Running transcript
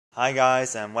Hi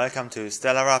guys, and welcome to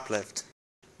Stellar Uplift.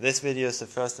 This video is the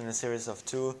first in a series of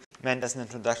two, meant as an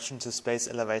introduction to space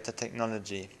elevator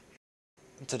technology.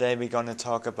 Today we're going to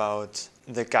talk about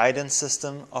the guidance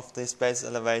system of the space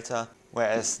elevator,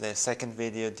 whereas the second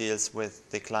video deals with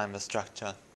the climber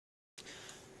structure.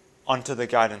 Onto the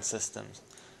guidance systems.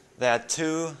 There are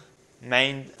two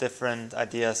main different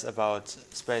ideas about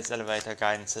space elevator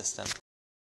guidance system.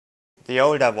 The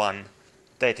older one,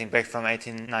 dating back from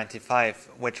 1895,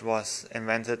 which was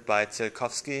invented by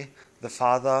Tsiolkovsky, the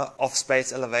father of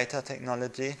space elevator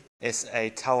technology, is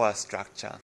a tower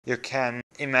structure. You can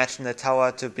imagine the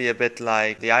tower to be a bit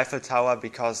like the Eiffel Tower,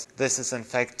 because this is in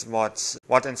fact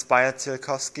what inspired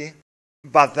Tsiolkovsky.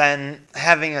 But then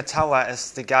having a tower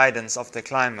as the guidance of the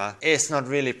climber is not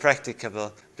really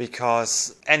practicable,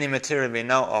 because any material we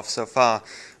know of so far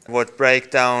would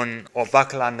break down or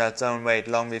buckle under its own weight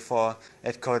long before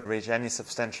it could reach any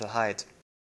substantial height.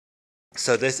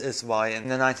 So this is why in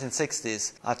the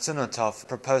 1960s Artsunotov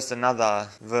proposed another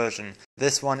version.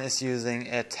 This one is using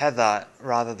a tether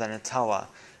rather than a tower.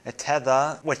 A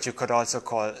tether, which you could also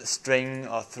call string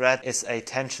or thread, is a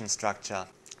tension structure.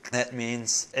 That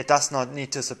means it does not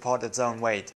need to support its own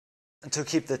weight. To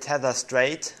keep the tether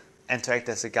straight and to act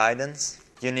as a guidance,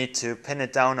 you need to pin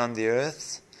it down on the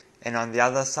earth, and on the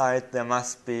other side there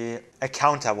must be a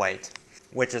counterweight,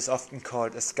 which is often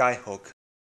called a skyhook.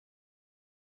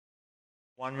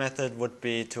 One method would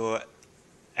be to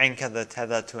anchor the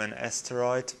tether to an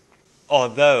asteroid,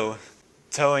 although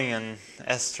towing an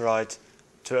asteroid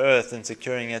to Earth and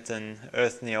securing it in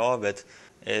Earth near orbit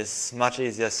is much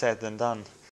easier said than done.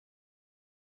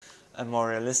 A more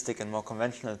realistic and more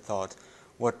conventional thought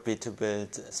would be to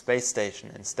build a space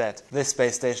station instead. This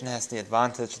space station has the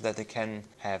advantage that it can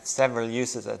have several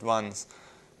uses at once.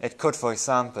 It could, for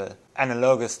example,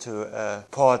 analogous to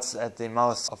ports at the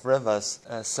mouths of rivers,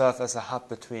 serve as a hub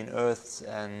between Earth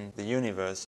and the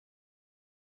universe.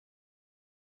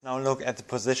 Now look at the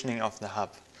positioning of the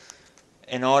hub.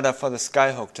 In order for the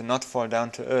skyhook to not fall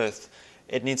down to Earth,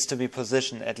 it needs to be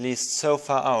positioned at least so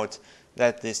far out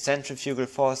that the centrifugal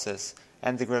forces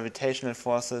and the gravitational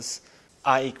forces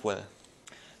are equal.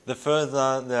 The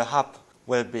further the hub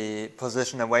will be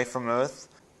positioned away from Earth,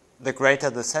 the greater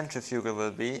the centrifugal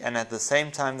will be, and at the same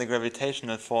time the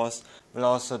gravitational force will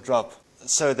also drop.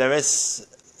 So there is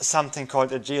something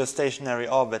called a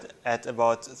geostationary orbit at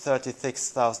about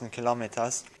 36,000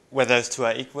 kilometers, where those two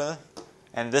are equal,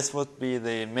 and this would be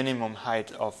the minimum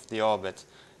height of the orbit.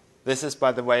 This is,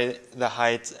 by the way, the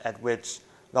height at which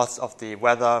lots of the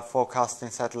weather forecasting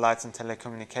satellites and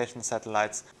telecommunication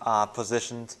satellites are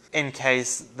positioned, in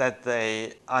case that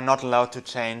they are not allowed to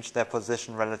change their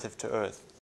position relative to Earth.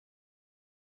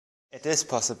 It is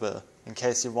possible, in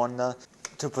case you wonder,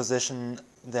 to position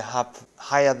the hub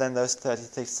higher than those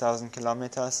 36,000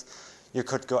 kilometers. You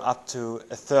could go up to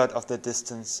a third of the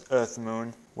distance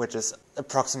Earth-Moon, which is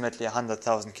approximately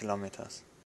 100,000 kilometers.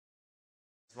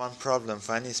 One problem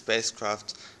for any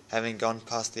spacecraft having gone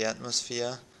past the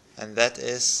atmosphere, and that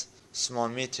is small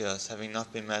meteors having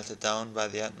not been melted down by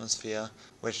the atmosphere,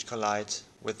 which collide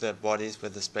with their bodies,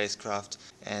 with the spacecraft,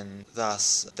 and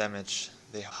thus damage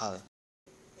the hull.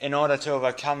 In order to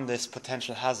overcome this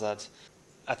potential hazard,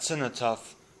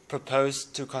 Artsunotov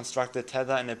proposed to construct the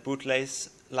tether in a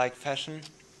bootlace-like fashion.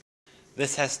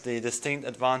 This has the distinct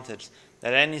advantage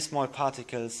that any small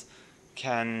particles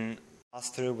can pass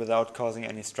through without causing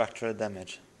any structural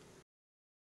damage.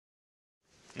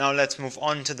 Now let's move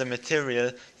on to the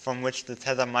material from which the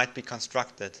tether might be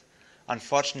constructed.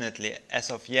 Unfortunately, as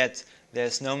of yet, there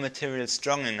is no material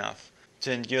strong enough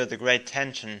to endure the great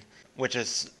tension which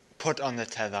is put on the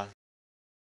tether.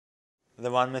 The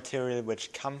one material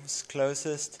which comes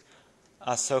closest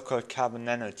are so-called carbon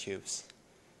nanotubes.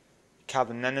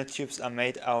 Carbon nanotubes are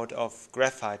made out of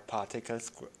graphite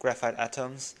particles, graphite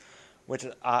atoms, which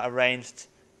are arranged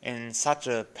in such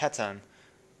a pattern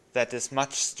that is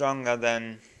much stronger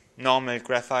than normal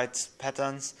graphite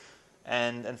patterns,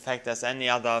 and in fact as any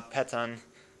other pattern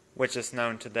which is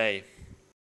known today.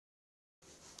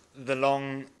 The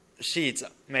long sheets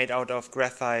made out of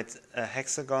graphite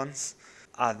hexagons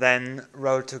are then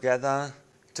rolled together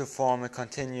to form a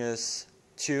continuous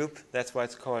tube. That's why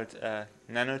it's called a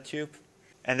nanotube.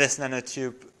 And this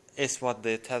nanotube is what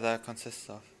the tether consists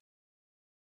of.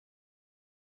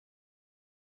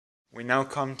 We now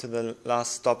come to the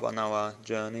last stop on our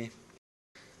journey.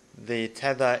 The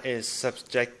tether is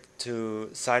subject to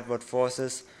sideward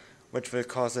forces which will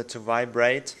cause it to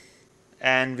vibrate,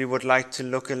 and we would like to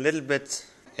look a little bit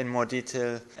in more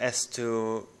detail as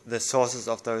to the sources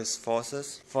of those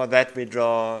forces. For that we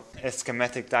draw a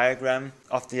schematic diagram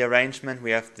of the arrangement.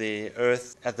 We have the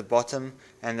Earth at the bottom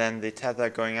and then the tether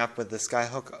going up with the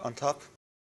skyhook on top.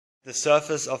 The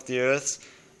surface of the Earth,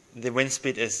 the wind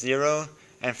speed is 0,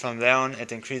 and from there on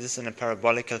it increases in a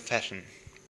parabolical fashion.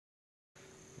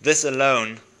 This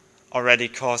alone already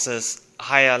causes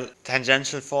higher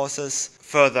tangential forces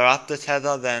further up the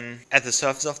tether than at the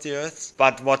surface of the Earth.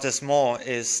 But what is more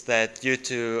is that due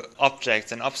to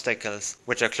objects and obstacles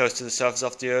which are close to the surface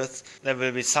of the Earth, there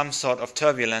will be some sort of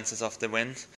turbulences of the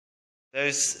wind.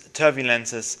 Those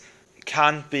turbulences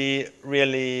can't be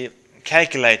really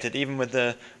calculated even with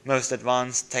the most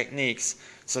advanced techniques,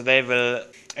 so they will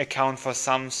account for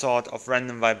some sort of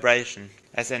random vibration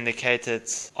as indicated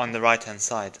on the right hand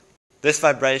side. This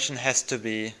vibration has to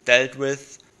be dealt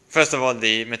with. First of all,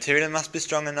 the material must be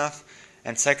strong enough,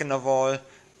 and second of all,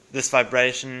 this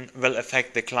vibration will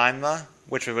affect the climber,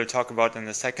 which we will talk about in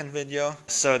the second video,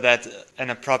 so that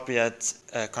an appropriate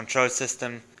control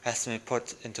system has to be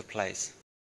put into place.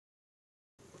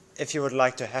 If you would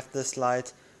like to have this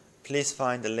slide, please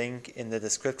find a link in the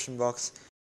description box.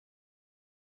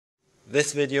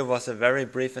 This video was a very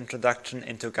brief introduction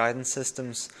into guidance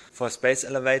systems for space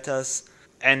elevators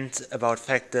and about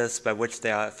factors by which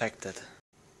they are affected.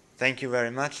 Thank you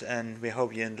very much, and we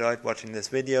hope you enjoyed watching this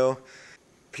video.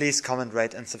 Please comment,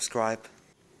 rate and subscribe.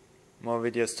 More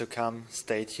videos to come,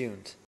 stay tuned.